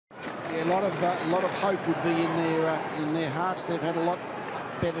lot of hope would be in their hearts. They've had a lot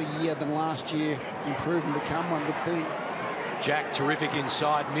better year than last year. Improvement to come, one would think. Jack terrific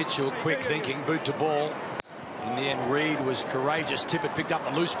inside. Mitchell quick thinking, boot to ball. In the end, Reid was courageous. Tippett picked up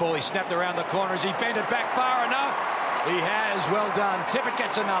the loose ball. He snapped around the corner as he bent it back far enough. He has. Well done. Tippett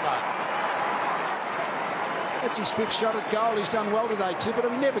gets another. That's his 5th shot at goal. He's done well today, Tippett. I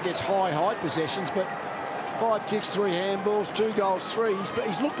mean, he never gets high possessions, but 5 kicks, 3 handballs, 2 goals, 3.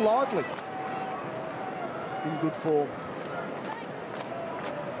 He's looked lively. In good form.